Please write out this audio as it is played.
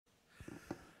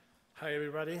Hi,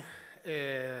 everybody.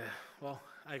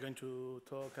 I'm going to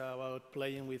talk about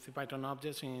playing with CPython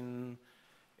objects in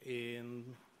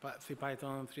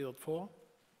CPython 3.4.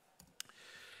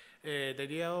 The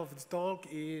idea of this talk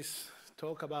is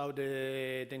talk about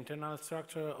the internal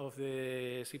structure of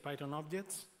the CPython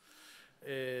objects.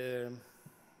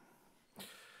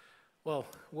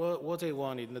 What I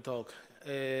want in the talk,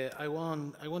 I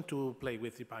want to play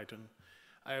with CPython.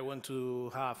 I want to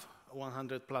have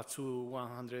 100 plus 2,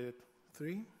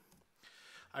 103.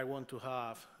 I want to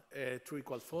have true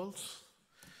equal false.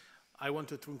 I want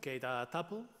to truncate a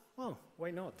tuple. Well,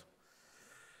 why not?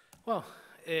 Well,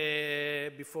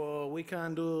 before we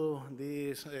can do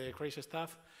this crazy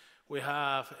stuff, we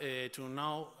have to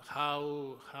know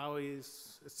how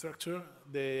is structured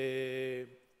the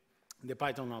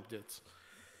Python objects.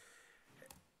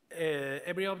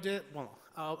 Every object,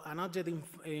 an object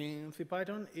in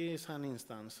CPython is an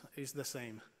instance. It's the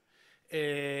same.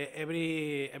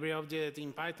 Every object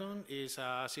in Python is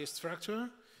a C structure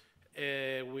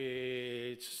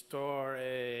which store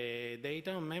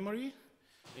data in memory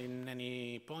in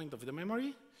any point of the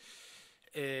memory.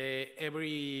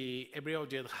 Every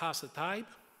object has a type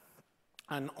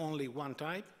and only one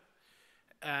type.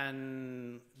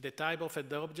 And the type of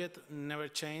the object never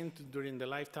changed during the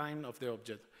lifetime of the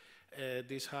object.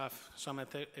 These have some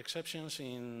exceptions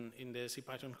in the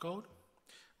CPython code,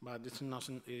 but it's not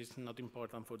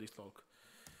important for this talk.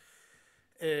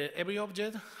 Every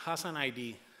object has an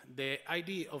ID. The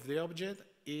ID of the object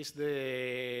is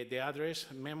the address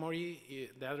memory,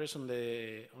 the address on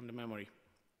the memory.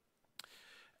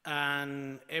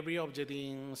 And every object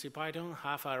in CPython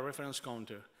have a reference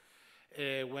counter.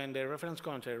 When the reference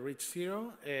counter reaches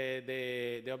 0,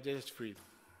 the object is free.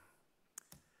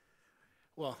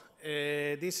 Well,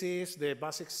 this is the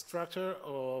basic structure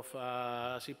of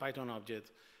a CPython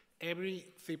object. Every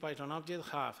CPython object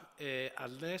has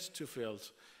at least two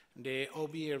fields: the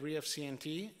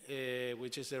ob_refcnt,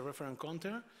 which is the reference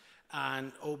counter,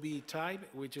 and ob_type,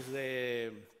 which is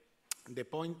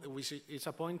which is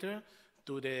a pointer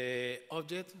to the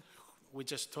object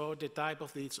which stores the type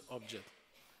of this object.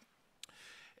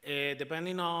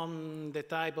 Depending on the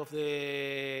type of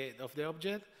the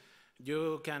object,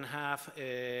 you can have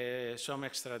some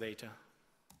extra data.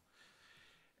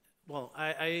 Well,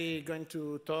 I'm going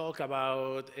to talk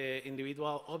about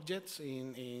individual objects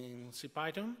in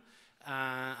CPython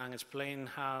and explain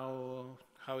how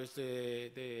is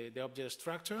the object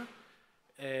structure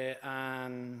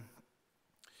and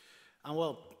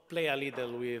play a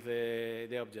little with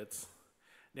the objects.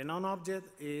 The known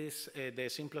object is the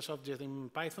simplest object in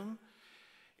Python.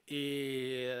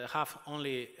 It have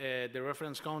only the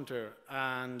reference counter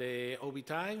and the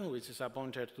ob_type, which is a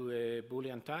pointer to the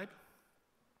Boolean type,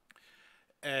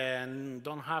 and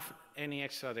don't have any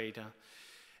extra data.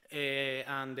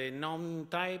 And the known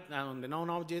type and the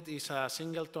known object is a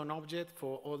singleton object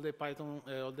for all the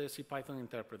CPython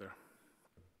interpreter.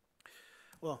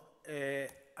 Well,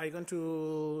 I'm going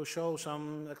to show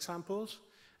some examples.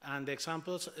 And the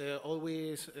examples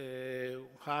always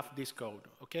have this code,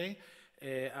 okay?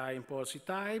 I import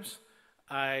ctypes,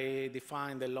 I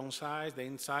define the long size, the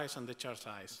int size, and the char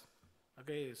size.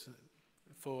 Okay,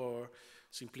 for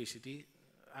simplicity,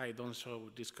 I don't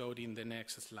show this code in the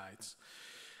next slides.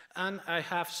 And I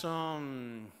have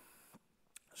some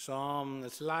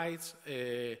slides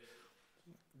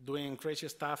doing crazy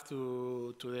stuff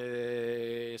to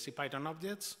the CPython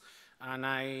objects. And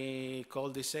I call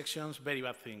these sections very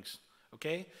bad things,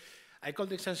 okay? I call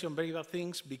this section very bad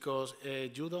things because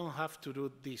you don't have to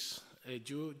do this.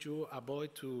 You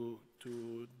avoid to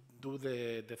do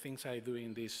the things I do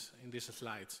in these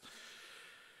slides.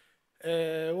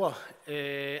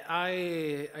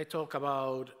 I talk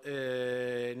about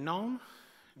known.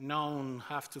 Known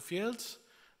have two fields,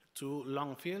 two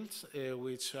long fields,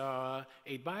 which are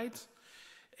 8 bytes.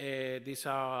 These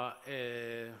are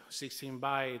 16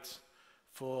 bytes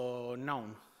for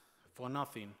known, for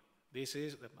nothing. This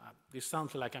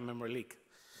sounds like a memory leak.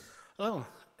 Oh,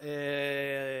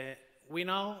 we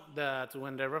know that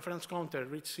when the reference counter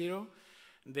reaches 0,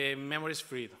 the memory is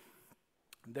freed.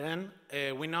 Then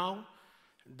we know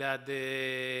that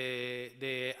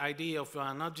the ID of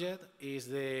an object is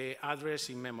the address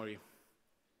in memory.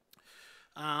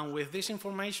 And with this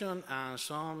information and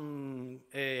some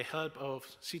help of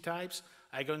ctypes,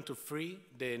 I'm going to free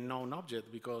the known object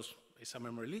because it's a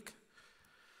memory leak.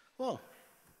 Well,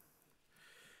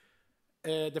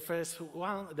 the first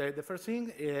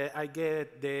thing, I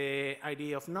get the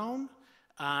ID of known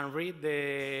and read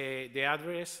the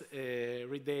address,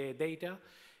 read the data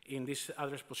in this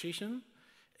address position.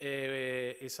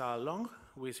 It's a long,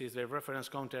 which is the reference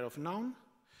counter of known.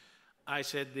 I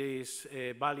set this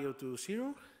value to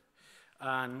 0,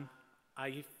 and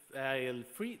I'll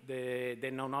free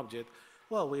the known object.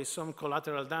 Well, with some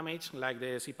collateral damage, like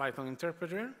the CPython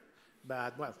interpreter,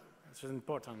 but, well, it's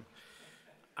important.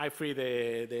 I free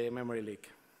the memory leak.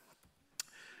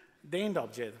 The end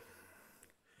object.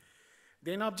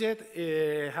 The end object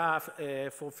have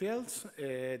 4 fields,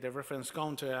 the reference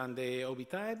counter and the OB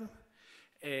type.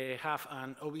 Have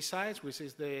an OB size, which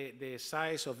is the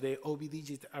size of the OB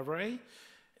digit array.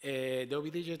 The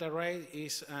OB digit array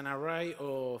is an array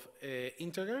of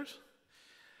integers.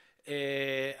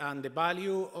 And the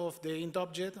value of the int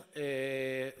object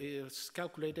is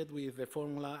calculated with the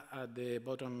formula at the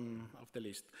bottom of the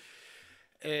list.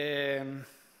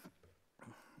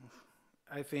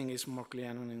 I think it's more clear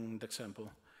in the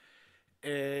example.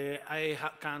 I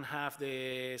can have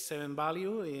the 7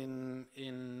 value in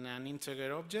an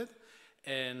integer object,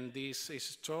 and this is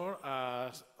stored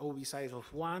as OB size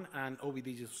of 1 and OB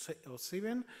digit of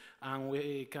 7, and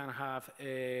we can have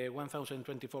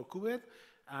 1024 cubed,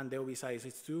 and the OB size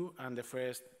is 2, and the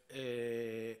first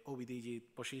OB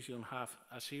digit position have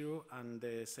a 0, and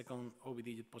the second OB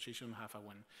digit position have a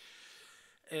 1.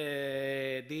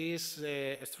 This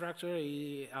structure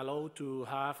is allowed to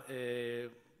have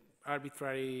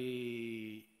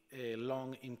arbitrary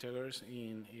long integers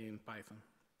in Python.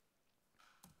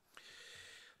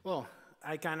 Well,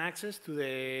 I can access to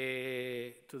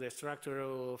the structure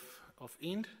of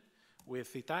int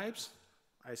with ctypes.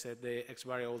 I set the x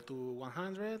variable to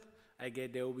 100. I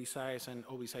get the OB size, and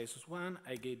OB size is 1.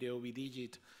 I get the OB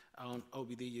digit, and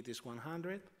OB digit is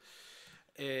 100.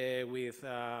 With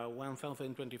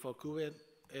 1024 cubed,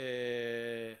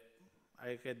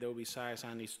 I get the OB size,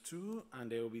 and it's 2, and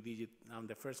the OB digit, and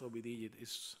the first OB digit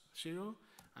is 0,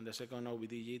 and the second OB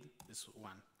digit is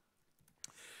 1.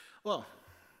 Well,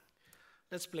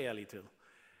 let's play a little.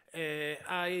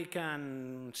 I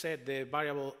can set the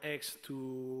variable x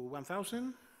to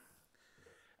 1000.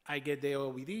 I get the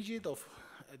OB digit of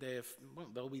the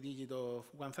OB digit of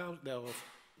 1000 of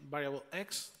variable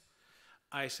x.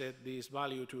 I set this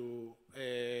value to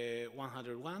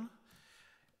 101.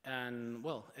 And,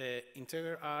 well,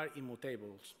 integers are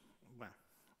immutables. Well,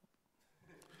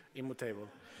 immutable.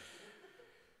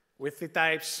 With the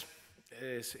types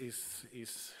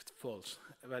is false.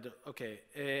 But okay,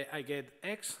 I get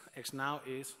x. X now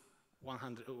is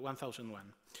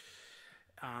 1001.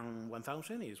 And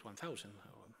 1000 is 1000.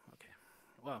 Okay.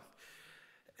 Well,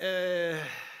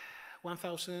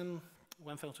 1000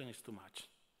 is too much.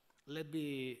 Let's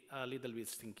be a little bit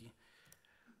stinky.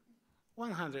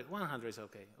 100 is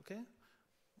okay, okay?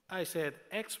 I set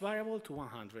x variable to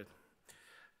 100.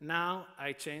 Now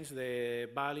I change the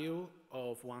value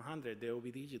of 100, the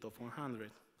OB digit of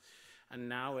 100. And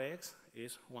now x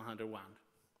is 101.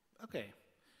 Okay,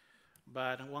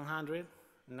 but 100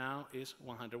 now is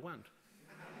 101.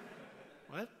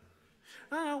 What?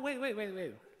 Oh,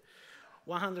 wait.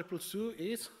 100 plus 2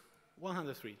 is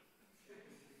 103.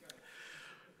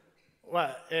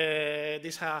 Well,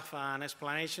 this has an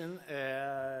explanation.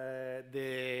 The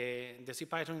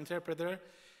CPython interpreter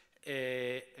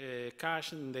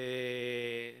cached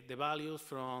the values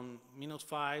from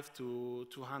 -5 to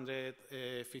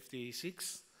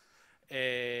 256,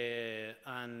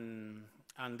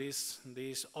 and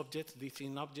these objects, these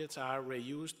int objects, are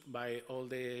reused by all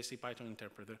the CPython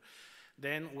interpreter.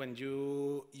 Then, when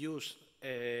you use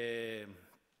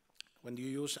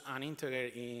an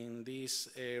integer in this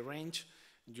range,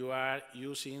 you are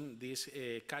using this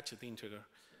cached integer.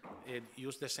 It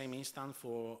uses the same instance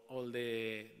for all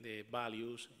the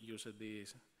values used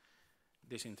this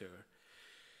integer.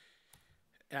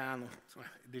 And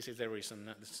this is the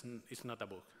reason. It's not a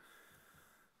bug.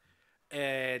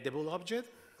 The bool object.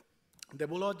 The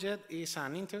bool object is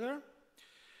an integer.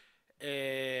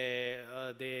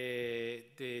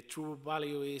 The true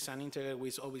value is an integer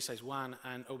with OB size 1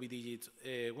 and OB digit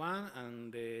 1,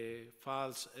 and the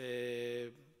false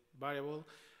variable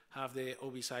have the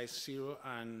OB size 0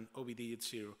 and OB digit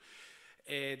 0.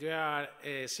 There are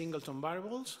singleton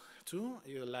variables too,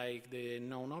 like the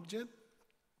known object,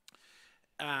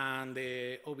 and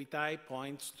the OB type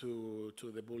points to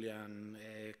the Boolean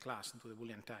class, to the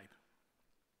Boolean type.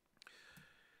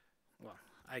 Well,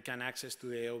 I can access to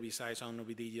the OB size and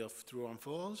OB digit of true and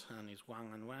false, and it's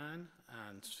 1 and 1,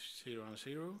 and 0 and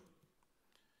 0.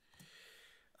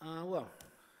 Well,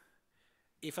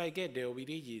 if I get the OB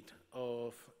digit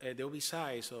of the OB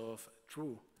size of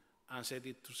true and set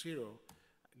it to 0,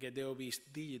 get the OB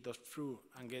digit of true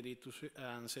and get it to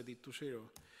and set it to 0,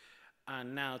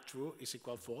 and now true is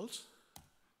equal false.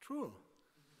 True.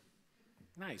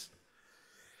 Nice.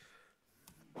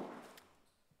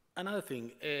 Another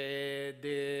thing,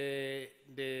 the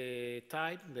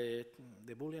type, the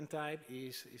Boolean type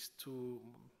is too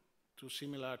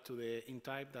similar to the int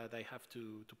type that I have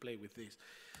to play with this.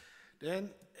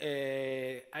 Then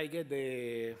I get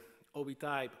the OB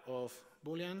type of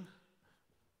Boolean.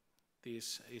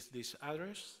 This is this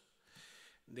address,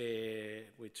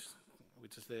 which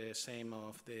is the same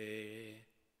of the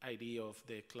ID of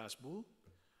the class bool.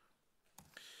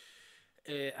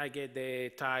 I get the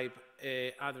type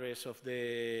address of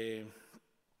the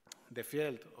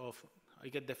field of, I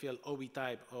get the field OB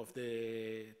type of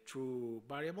the true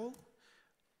variable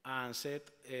and set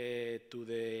to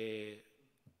the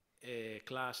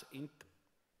class int,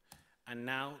 and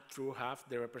now true have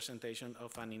the representation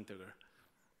of an integer.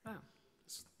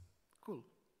 It's cool.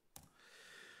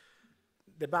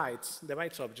 The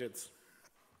bytes objects.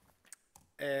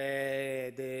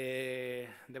 The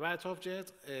bytes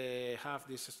object have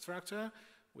this structure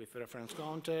with reference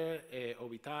counter,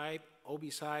 OB type.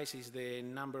 OB size is the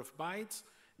number of bytes.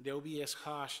 The OBS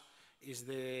hash is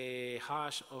the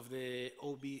hash of the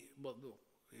OB, well,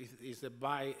 is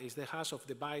the hash of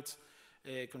the bytes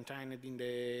contained in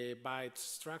the byte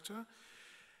structure.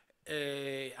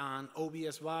 And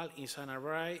OBS val is an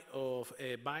array of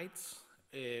bytes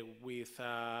with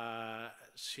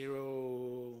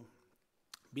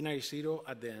binary 0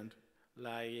 at the end,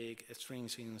 like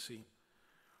strings in C.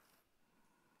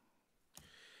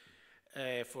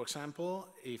 For example,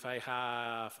 if I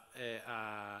have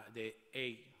the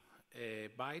A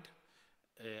byte,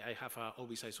 I have an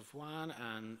OB size of 1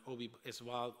 and OBS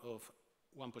val of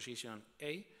 1 position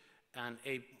A, and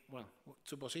well,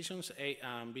 2 positions, A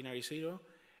and binary 0.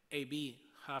 AB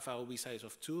have an OB size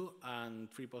of 2 and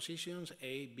 3 positions,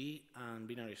 A, B, and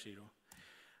binary 0.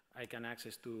 I can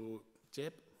access to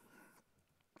JEP.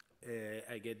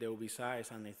 I get the OB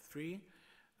size and it's 3.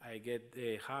 I get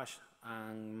the hash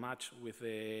and match with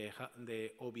the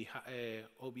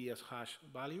OBS hash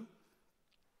value.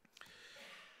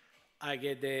 I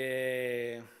get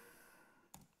the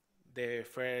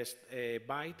first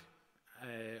byte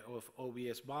of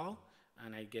OBS val,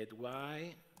 and I get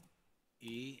Y,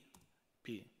 E,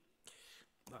 P,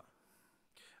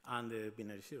 and the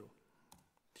binary 0.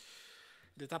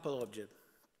 The tuple object.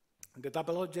 The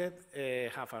tuple object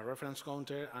have a reference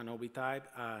counter, an OB type,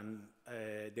 and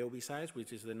the OB size,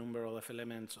 which is the number of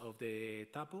elements of the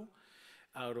tuple,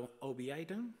 our OB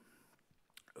item,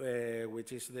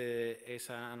 which is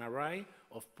an array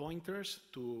of pointers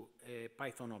to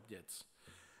Python objects.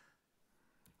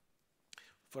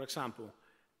 For example,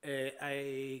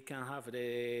 I can have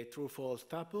the true-false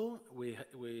tuple,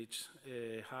 which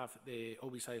have the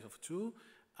OB size of 2,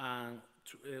 and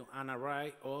an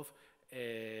array of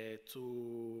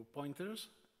 2 pointers,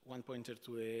 1 pointer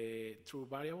to the true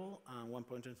variable and 1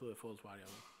 pointer to the false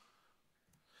variable.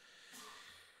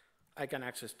 I can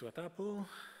access to a tuple.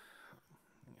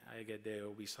 I get the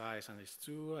OB size and it's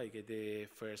 2. I get the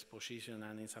first position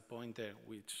and it's a pointer,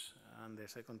 and the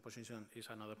second position is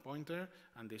another pointer,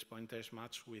 and these pointers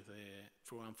match with the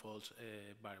true and false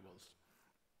variables.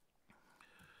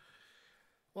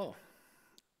 Well,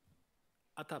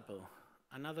 a tuple,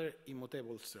 another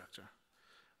immutable structure.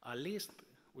 A list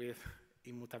with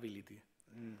immutability.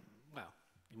 Well,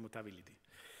 immutability.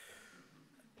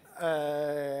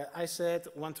 I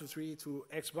set 1, 2, 3 to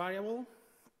X variable.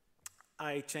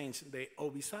 I change the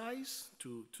OB size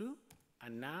to 2,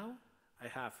 and now I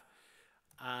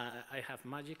have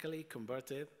magically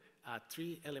converted a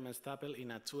 3-element tuple in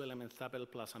a 2-element tuple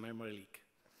plus a memory leak.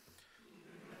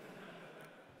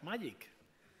 Magic.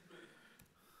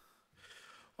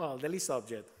 Well, the list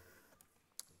object.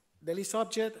 The list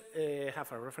object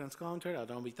have a reference counter, an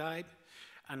OB type,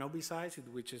 an OB size,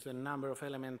 which is the number of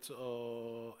elements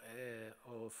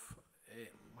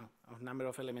number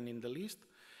of elements in the list.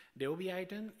 The OB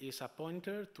item is a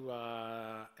pointer to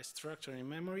a structure in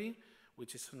memory,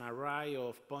 which is an array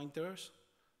of pointers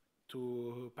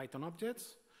to Python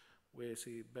objects. We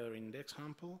see better in the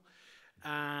example.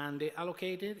 And the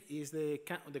allocated is the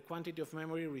quantity of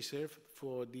memory reserved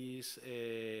for these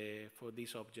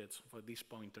objects, for these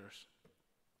pointers.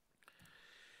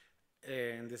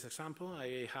 In this example,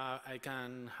 I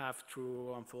can have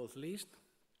true and false list,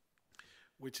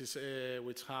 which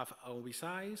have OB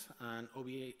size, and OB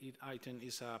item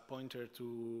is a pointer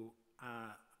to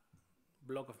a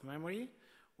block of memory,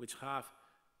 which have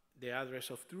the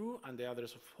address of true and the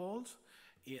address of false.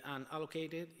 And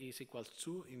allocated is equal to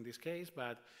 2 in this case,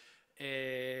 but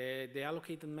the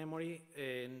allocated memory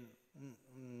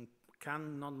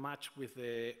cannot match with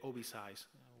the OB size.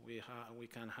 We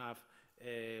can have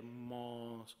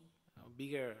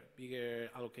bigger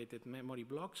allocated memory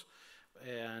blocks,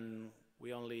 and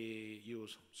we only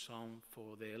use some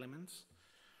for the elements.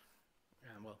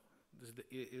 And well,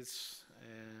 it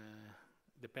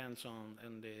depends on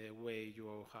the way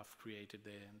you have created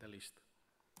the list.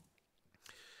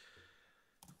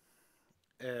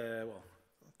 Well,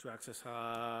 to access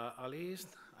a list,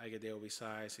 I get the OB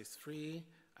size is 3,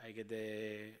 I get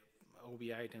the OB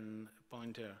item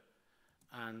pointer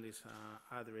and this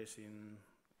address in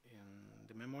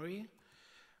the memory.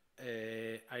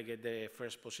 I get the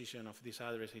first position of this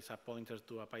address is a pointer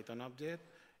to a Python object,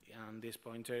 and this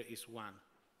pointer is 1.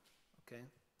 Okay.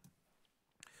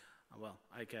 Well,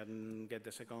 I can get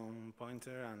the second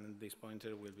pointer, and this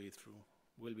pointer will be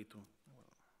 2.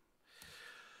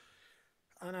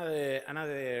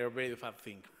 Another very bad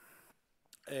thing.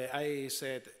 I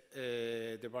set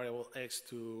the variable x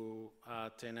to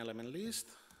a 10-element list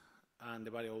and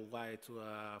the variable y to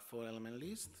a 4-element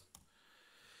list.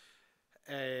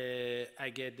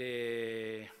 I get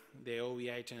the OB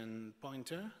item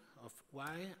pointer of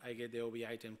y, I get the OB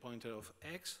item pointer of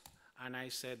x, and I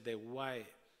set the y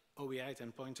OB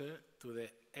item pointer to the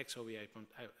x OB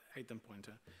item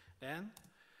pointer. Then,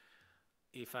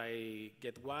 if I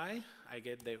get y, I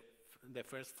get the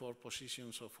first 4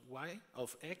 positions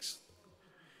of x.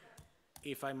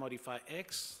 If I modify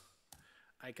x,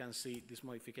 I can see these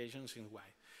modifications in y.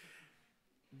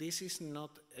 This is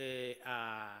not a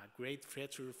great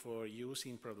feature for use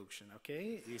in production,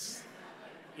 okay?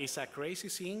 It's a crazy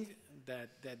thing that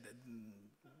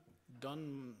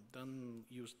don't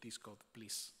use this code,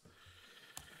 please.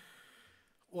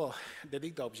 Well, the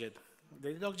dict object.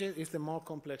 The dict object is the more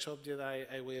complex object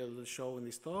I will show in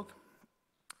this talk.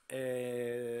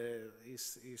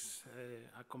 It's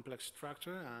a complex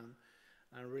structure and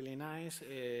really nice.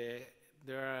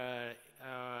 There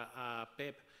are a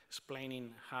PEP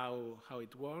explaining how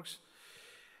it works.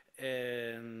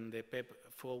 And the PEP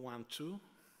 412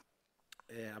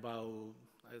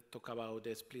 talk about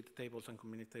the split tables and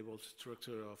combined tables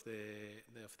structure of the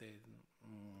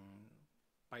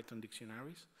Python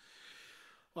dictionaries.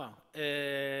 Well,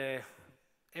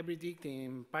 every dict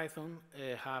in Python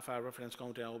have a reference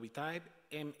counter OB type.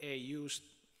 MA used,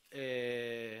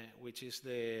 which is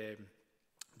the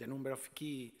number of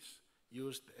keys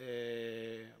used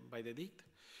by the dict.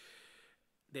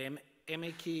 The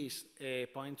MA keys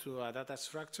point to a data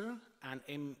structure, and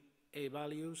MA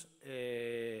values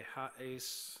is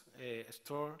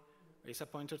a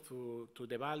pointer to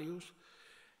the values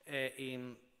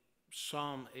in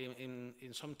some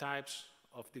types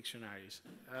of dictionaries.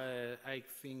 I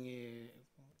think it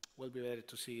will be better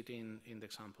to see it in the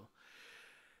example.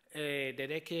 The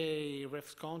decay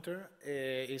ref counter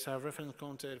is a reference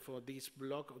counter for this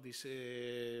block, this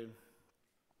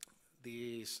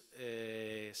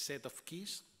set of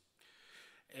keys.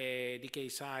 Decay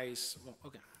size, well,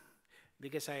 okay.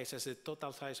 Decay size is the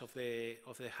total size of the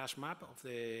hash map, of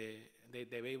the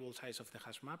variable size of the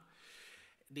hash map.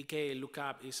 Decay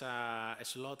lookup is a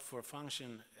slot for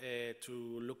function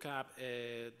to look up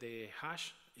the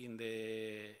hash in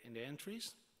the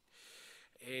entries.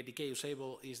 Decay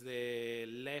usable is the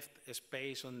left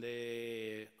space on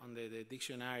the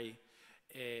dictionary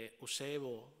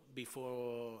usable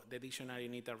before the dictionary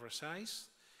needs a resize.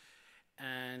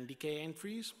 And decay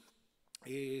entries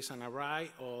is an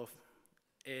array of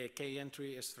a k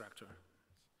entry structure.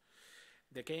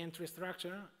 The k entry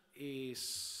structure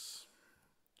is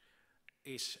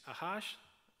a hash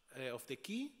of the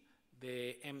key.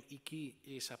 The ME key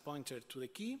is a pointer to the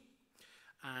key,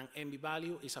 and MB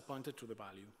value is a pointer to the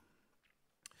value.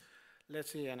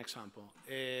 Let's see an example.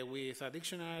 With a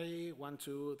dictionary 1,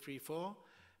 2, 3, 4,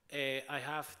 I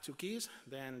have 2 keys,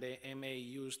 then the MA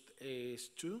used is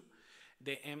 2.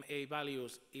 The MA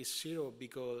values is 0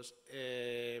 because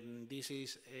this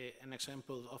is an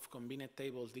example of combined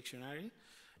tables dictionary.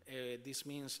 This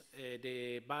means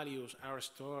the values are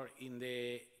stored in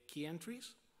the key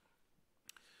entries.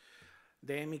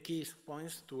 The ME keys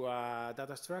points to a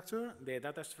data structure. The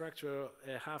data structure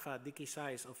have a decay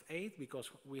size of 8 because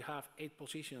we have 8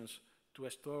 positions to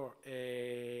store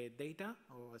data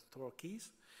or store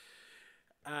keys.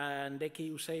 And the key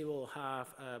usable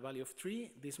have a value of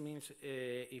 3. This means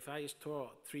if I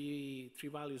store three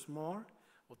values more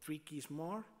or 3 keys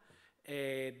more,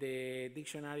 the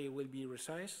dictionary will be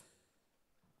resized,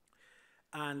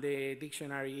 and the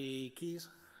dictionary keys,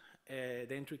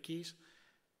 the entry keys,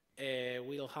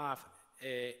 will have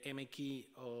a MA key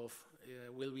of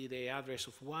will be the address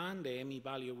of 1, the ME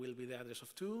value will be the address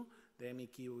of 2, the ME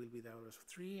key will be the address of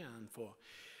 3 and 4.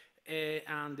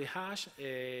 And the hash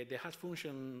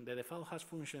function, the default hash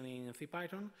function in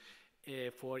CPython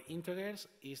for integers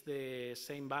is the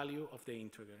same value of the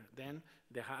integer. Then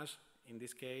the hash in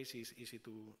this case is easy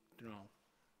to know.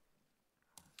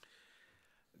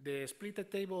 The splitted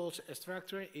tables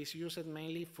structure is used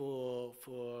mainly for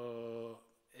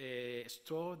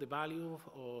store the value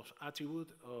of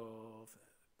attribute of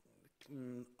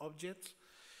objects,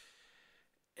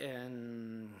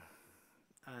 and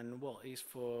well, it's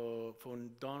for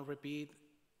don't repeat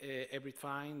every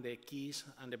time the keys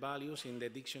and the values in the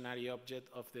dictionary object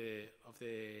of the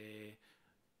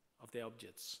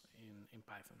objects in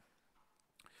Python.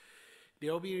 The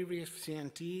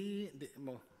OBRefCNT,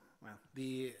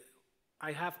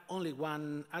 I have only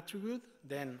one attribute,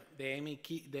 then the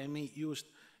MA used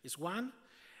is 1.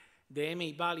 The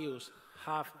MA values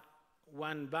have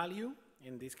one value,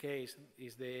 in this case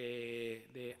is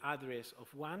the address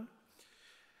of 1.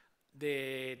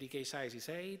 The decay size is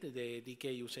 8, the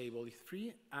decay usable is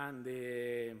 3, and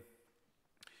the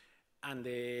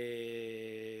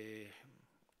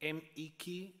ME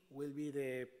key will be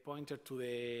the pointer to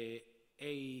the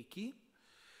A key,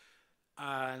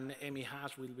 and ME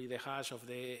hash will be the hash of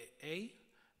the A,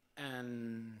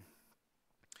 and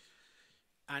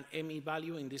ME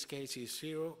value in this case is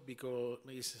 0 because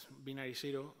it's binary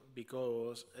 0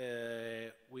 because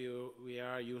we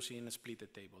are using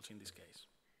splitted tables in this case.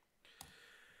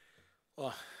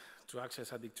 Well, to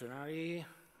access a dictionary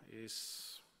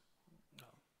is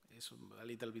a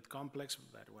little bit complex,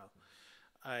 but well,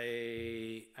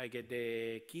 I get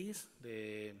the keys,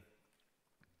 the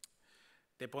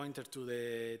pointer to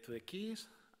the keys.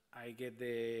 I get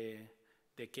the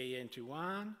key entry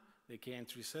 1, the key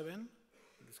entry 7 in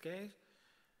this case.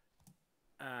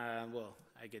 Well,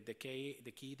 I get the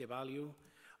key, the value.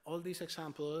 All these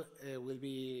examples will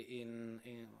be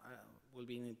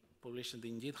published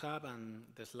in GitHub, and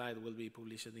the slide will be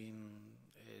published in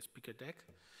speaker deck.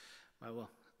 But well,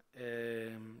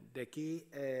 the key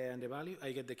and the value,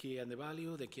 I get the key and the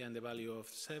value of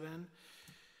 7.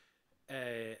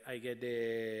 I get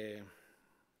the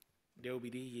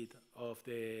OB digit of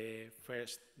the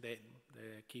first, the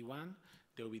key 1,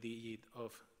 the OB digit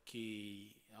of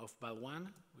val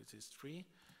 1, which is 3,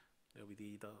 the OB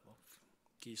digit of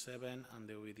key 7, and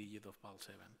the OB digit of val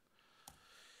 7.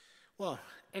 Well,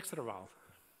 extra val.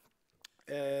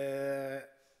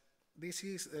 This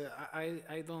is,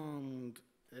 I don't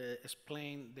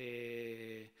explain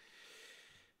the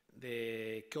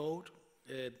code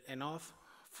enough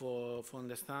for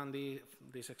understand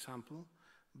this example,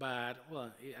 but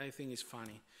well, I think it's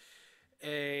funny.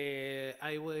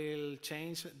 I will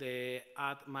change the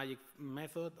add magic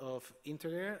method of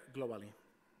integer globally.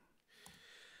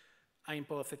 I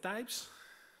import the types.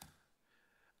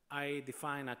 I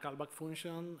define a callback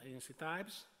function in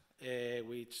ctypes,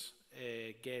 which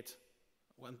gets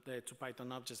the 2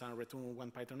 Python objects and return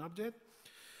 1 Python object,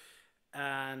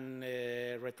 and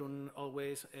return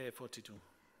always 42.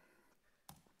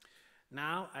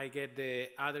 Now I get the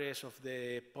address of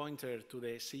the pointer to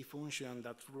the C function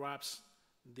that wraps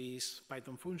this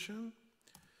Python function.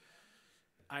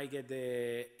 I get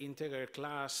the integer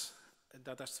class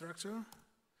data structure.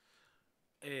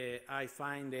 I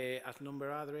find the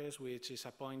number address, which is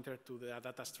a pointer to the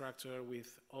data structure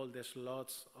with all the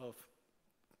slots of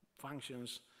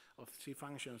functions, of C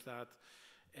functions that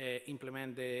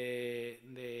implement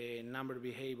the number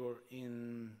behavior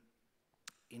in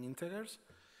integers.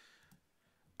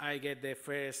 I get the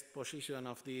first position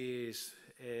of this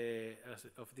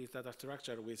data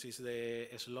structure, which is the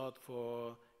slot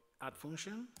for add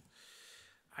function.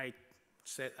 I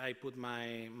put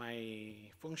my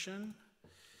function.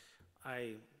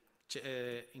 I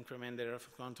increment the ref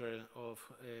counter of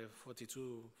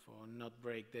 42 for not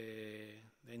break the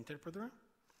interpreter.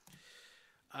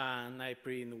 And I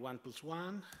print 1 +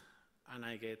 1, and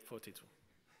I get 42.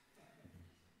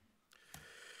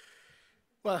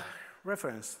 Well,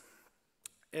 reference.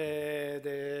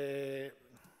 The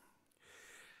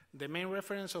main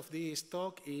reference of this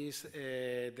talk is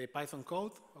the Python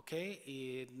code. Okay,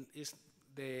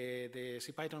 the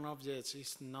CPython objects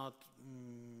is not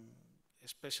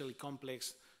especially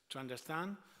complex to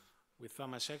understand with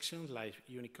some sections like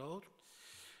Unicode.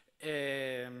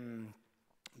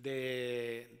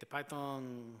 The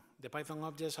Python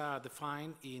objects are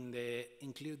defined in the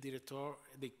include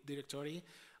directory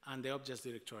and the objects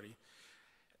directory,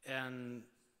 and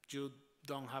you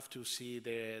don't have to see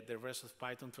the rest of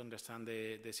Python to understand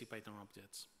the CPython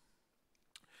objects.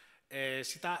 The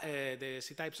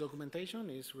ctypes documentation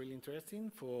is really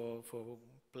interesting for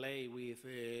play with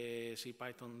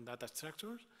CPython data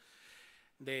structures.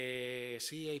 The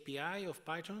C API of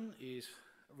Python is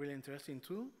really interesting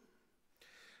too.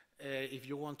 If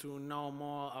you want to know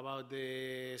more about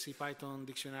the CPython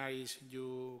dictionaries,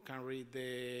 you can read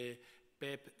the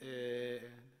PEP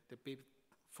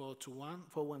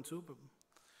 412.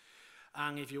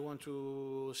 And if you want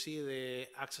to see the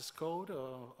access code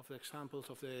of the examples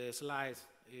of the slides,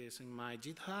 is in my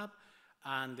GitHub,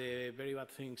 and the very bad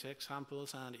things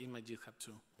examples and in my GitHub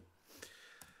too.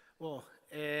 Well,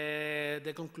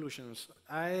 the conclusions.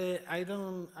 I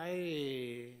don't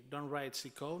write C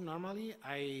code normally.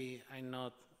 I'm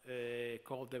not a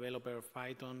code developer of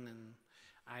Python, and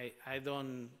I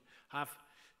don't have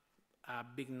a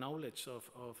big knowledge of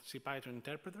CPython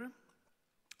interpreter,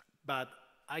 but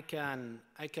I can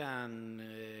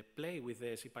play with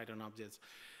the CPython objects.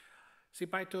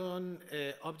 CPython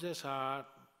objects are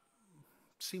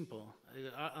simple,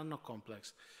 are not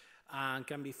complex, and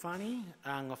can be funny.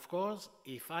 And of course,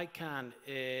 if I can,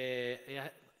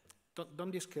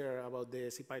 don't be scared about the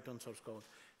CPython source code.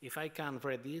 If I can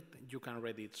read it, you can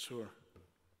read it, sure.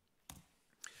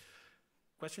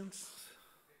 Questions?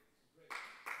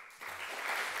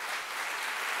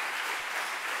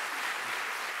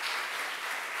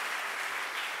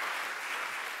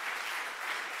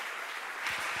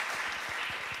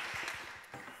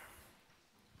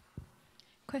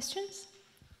 Questions?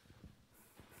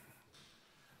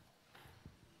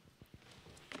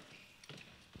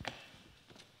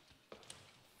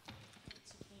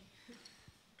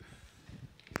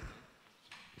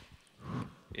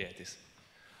 Yeah, it is.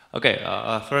 Okay,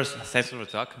 first, thanks for the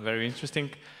talk, very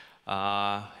interesting.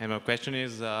 And my question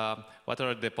is, what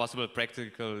are the possible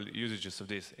practical usages of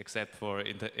this, except for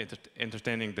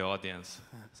entertaining the audience?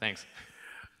 Thanks.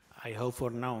 I hope for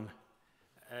none.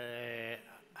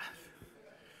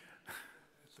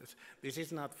 This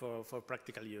is not for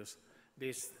practical use.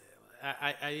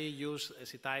 I use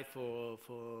ctype for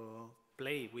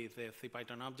play with the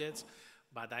CPython objects,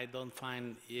 but I don't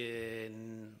find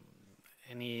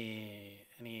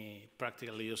any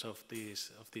practical use of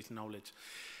this knowledge.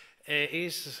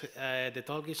 The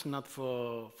talk is not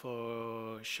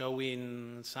for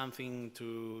showing something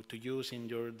to use in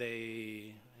your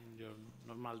day, in your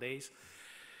normal days.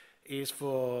 Is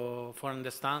for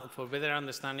better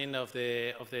understanding of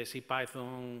the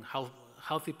CPython, how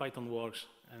CPython works,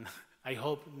 and I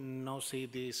hope not see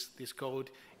this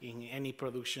code in any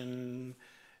production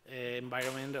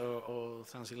environment or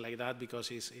something like that, because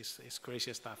it's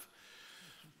crazy stuff.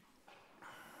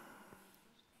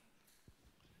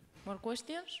 More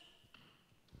questions?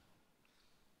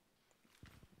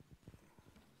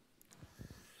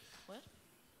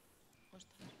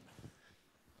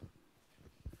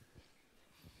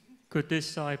 Could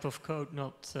this type of code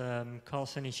not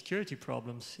cause any security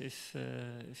problems if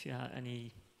you have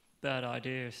any bad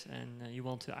ideas and you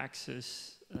want to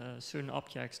access certain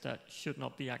objects that should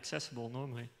not be accessible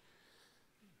normally?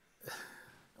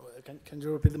 Can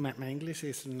you repeat? My English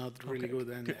is not really good.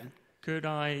 And could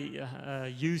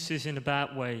I use this in a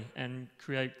bad way and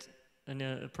create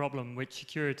a problem with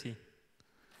security?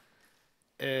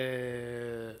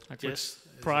 Like yes.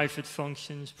 Private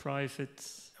functions, private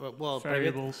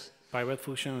variables. Private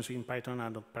functions in Python are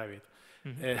not private.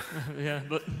 Mm-hmm. Yeah,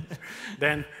 but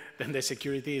then the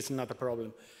security is not a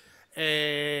problem.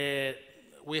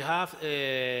 We have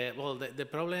the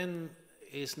problem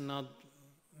is not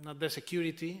the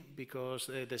security, because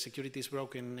the security is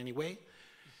broken anyway.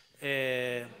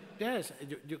 Yes,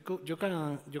 you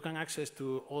can access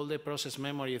to all the process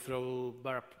memory through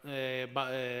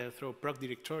through proc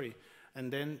directory, and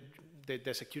then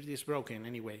the security is broken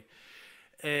anyway.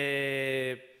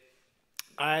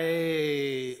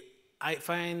 I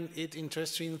find it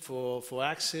interesting for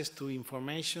access to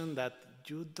information that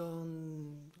you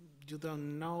don't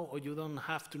know or you don't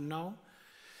have to know.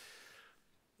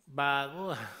 But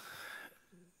well,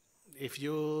 if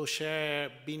you share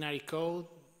binary code,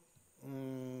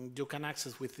 you can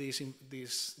access with these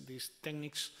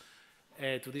techniques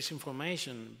to this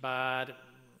information. But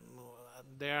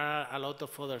there are a lot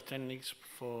of other techniques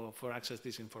for access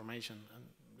this information. And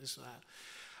this,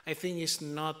 I think it's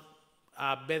not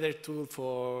a better tool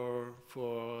for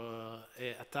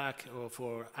attack or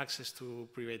for access to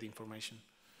private information.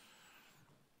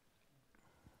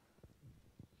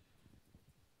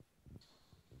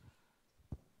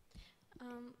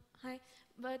 Hi,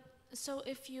 but so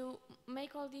if you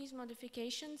make all these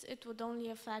modifications, it would only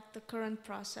affect the current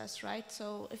process, right?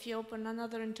 So if you open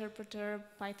another interpreter,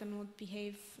 Python would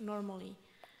behave normally.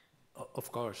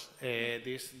 Of course,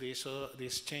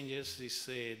 these changes is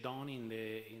done in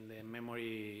the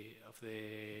memory of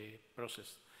the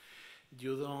process.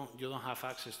 You don't have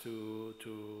access to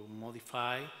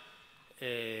modify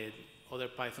other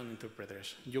Python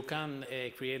interpreters. You can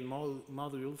create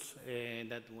modules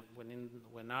that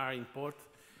when are import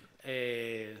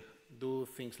do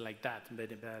things like that,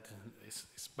 but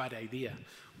it's bad idea,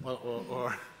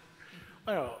 or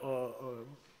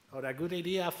or a good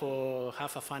idea for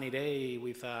have a funny day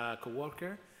with a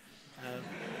coworker.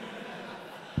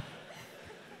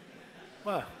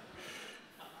 Well,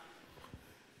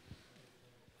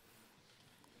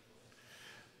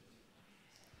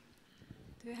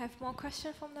 do we have more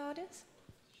questions from the audience?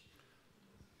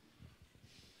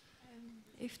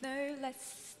 If no,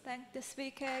 let's thank the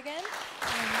speaker again.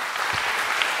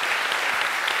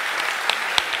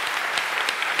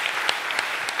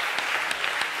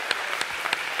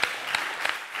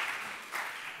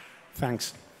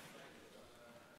 thanks.